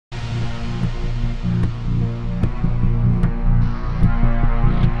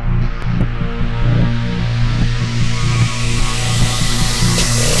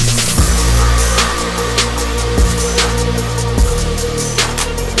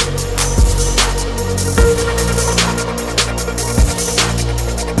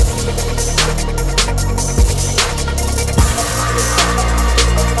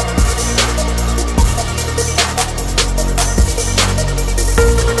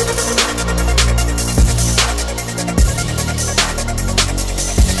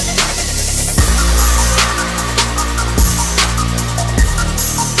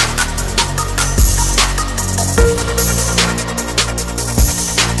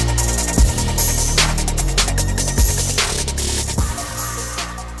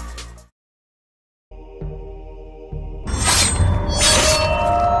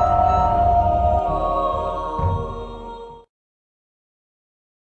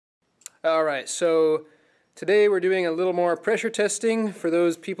Alright, so today we're doing a little more pressure testing for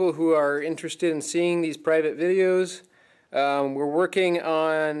those people who are interested in seeing these private videos. We're working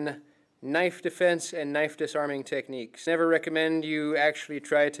on knife defense and knife disarming techniques. Never recommend you actually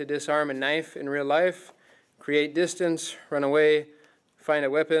try to disarm a knife in real life. Create distance, run away, find a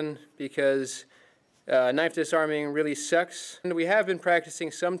weapon, because knife disarming really sucks. And we have been practicing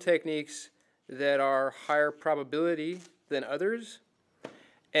some techniques that are higher probability than others.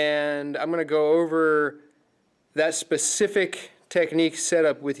 And I'm going to go over that specific technique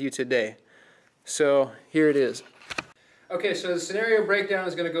setup with you today. So here it is. Okay, so the scenario breakdown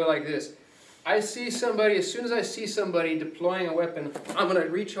is going to go like this. I see somebody, as soon as I see somebody deploying a weapon, I'm going to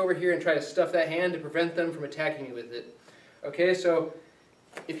reach over here and try to stuff that hand to prevent them from attacking me with it. Okay, so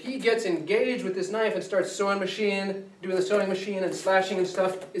if he gets engaged with this knife and starts doing the sewing machine and slashing and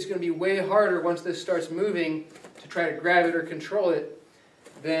stuff, it's going to be way harder once this starts moving to try to grab it or control it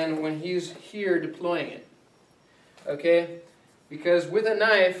than when he's here deploying it. Okay? Because with a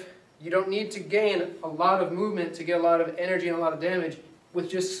knife, you don't need to gain a lot of movement to get a lot of energy and a lot of damage.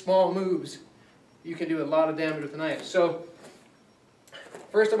 With just small moves, you can do a lot of damage with a knife. So,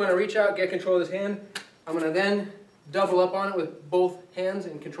 first I'm going to reach out, get control of this hand. I'm going to then double up on it with both hands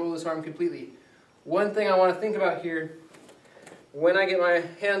and control this arm completely. One thing I want to think about here, when I get my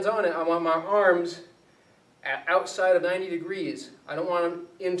hands on it, I want my arms outside of 90 degrees. I don't want them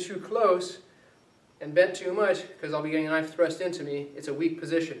in too close and bent too much, because I'll be getting a knife thrust into me. It's a weak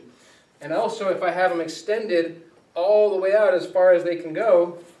position. And also, if I have them extended all the way out as far as they can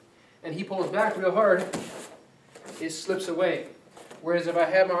go, and he pulls back real hard, it slips away. Whereas if I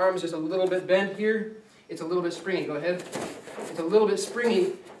have my arms just a little bit bent here, it's a little bit springy. Go ahead. It's a little bit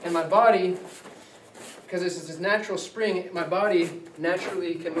springy, and my body, because this is this natural spring, my body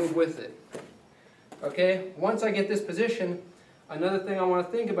naturally can move with it. Okay, once I get this position, another thing I want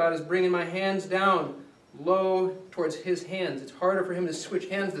to think about is bringing my hands down low towards his hands. It's harder for him to switch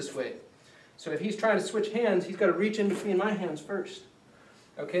hands this way. So if he's trying to switch hands, he's got to reach in between my hands first.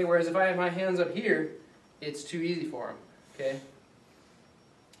 Okay, whereas if I have my hands up here, it's too easy for him. Okay,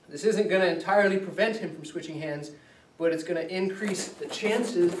 this isn't going to entirely prevent him from switching hands, but it's going to increase the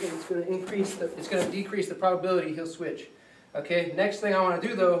chances, and it's going to decrease the probability he'll switch. Okay, next thing I want to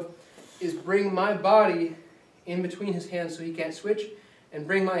do though is bring my body in between his hands so he can't switch, and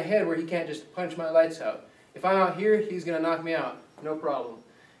bring my head where he can't just punch my lights out. If I'm out here, he's going to knock me out. No problem.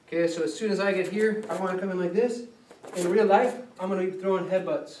 Okay, so as soon as I get here, I want to come in like this. In real life, I'm going to be throwing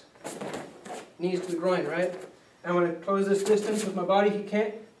headbutts. Knees to the groin, right? I'm going to close this distance with my body. He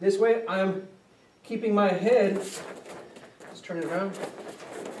can't. This way, I'm keeping my head. Let's turn it around.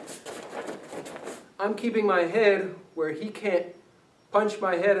 I'm keeping my head where he can't punch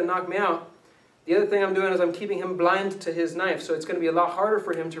my head and knock me out. The other thing I'm doing is I'm keeping him blind to his knife, so it's going to be a lot harder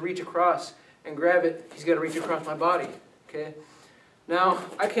for him to reach across and grab it. He's got to reach across my body. Okay. Now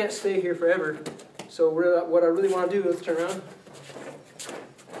I can't stay here forever, so what I really want to do, let's turn around,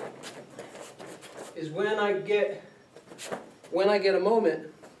 is when I get a moment,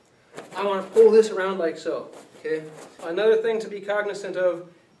 I want to pull this around like so. Okay. Another thing to be cognizant of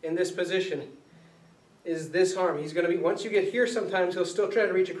in this position is this arm. He's going to be, once you get here sometimes, he'll still try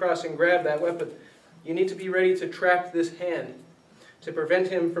to reach across and grab that weapon. You need to be ready to trap this hand to prevent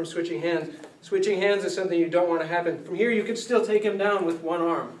him from switching hands. Switching hands is something you don't want to happen. From here you could still take him down with one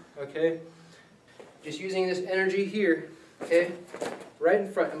arm, okay? Just using this energy here, okay? Right in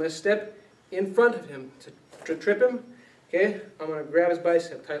front. I'm going to step in front of him to trip him, okay? I'm going to grab his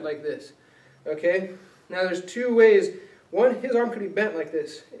bicep tight like this, okay? Now there's two ways. One, his arm could be bent like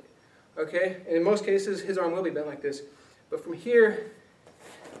this. Okay, and in most cases, his arm will be bent like this. But from here,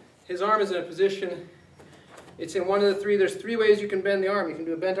 his arm is in a position, it's in one of the three. There's three ways you can bend the arm. You can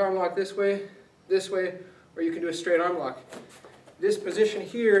do a bent arm lock this way, or you can do a straight arm lock. This position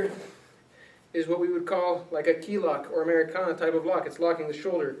here is what we would call like a key lock or Americana type of lock. It's locking the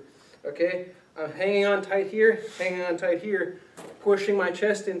shoulder. Okay, I'm hanging on tight here, pushing my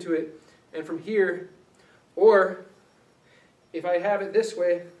chest into it, and from here, or if I have it this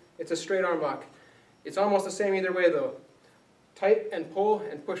way, it's a straight arm lock. It's almost the same either way though. Tight and pull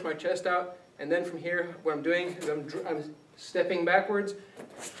and push my chest out, and then from here what I'm doing is I'm stepping backwards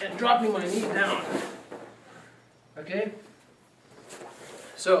and dropping my knee down. Okay?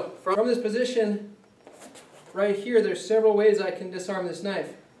 So from this position right here, there's several ways I can disarm this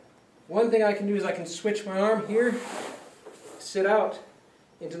knife. One thing I can do is I can switch my arm here, sit out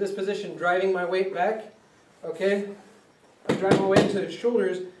into this position, driving my weight back. Okay? I drive my weight into the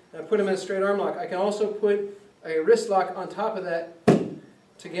shoulders, and I put him in a straight arm lock. I can also put a wrist lock on top of that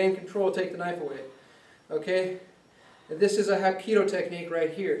to gain control, take the knife away. Okay? This is a Hapkido technique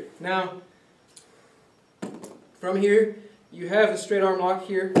right here. Now, from here, you have the straight arm lock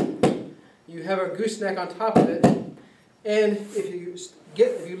here. You have a gooseneck on top of it. And if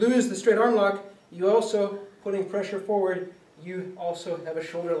you lose the straight arm lock, you also, putting pressure forward, you also have a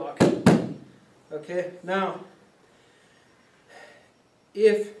shoulder lock. Okay, now,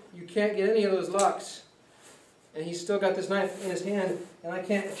 if you can't get any of those locks, and he's still got this knife in his hand, and I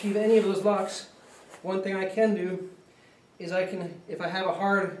can't achieve any of those locks, one thing I can do is if I have a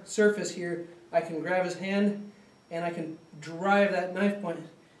hard surface here, I can grab his hand and I can drive that knife point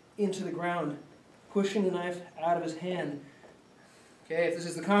into the ground, pushing the knife out of his hand. Okay, if this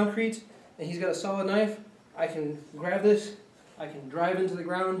is the concrete and he's got a solid knife, I can grab this, I can drive into the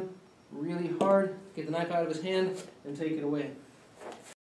ground really hard, get the knife out of his hand, and take it away.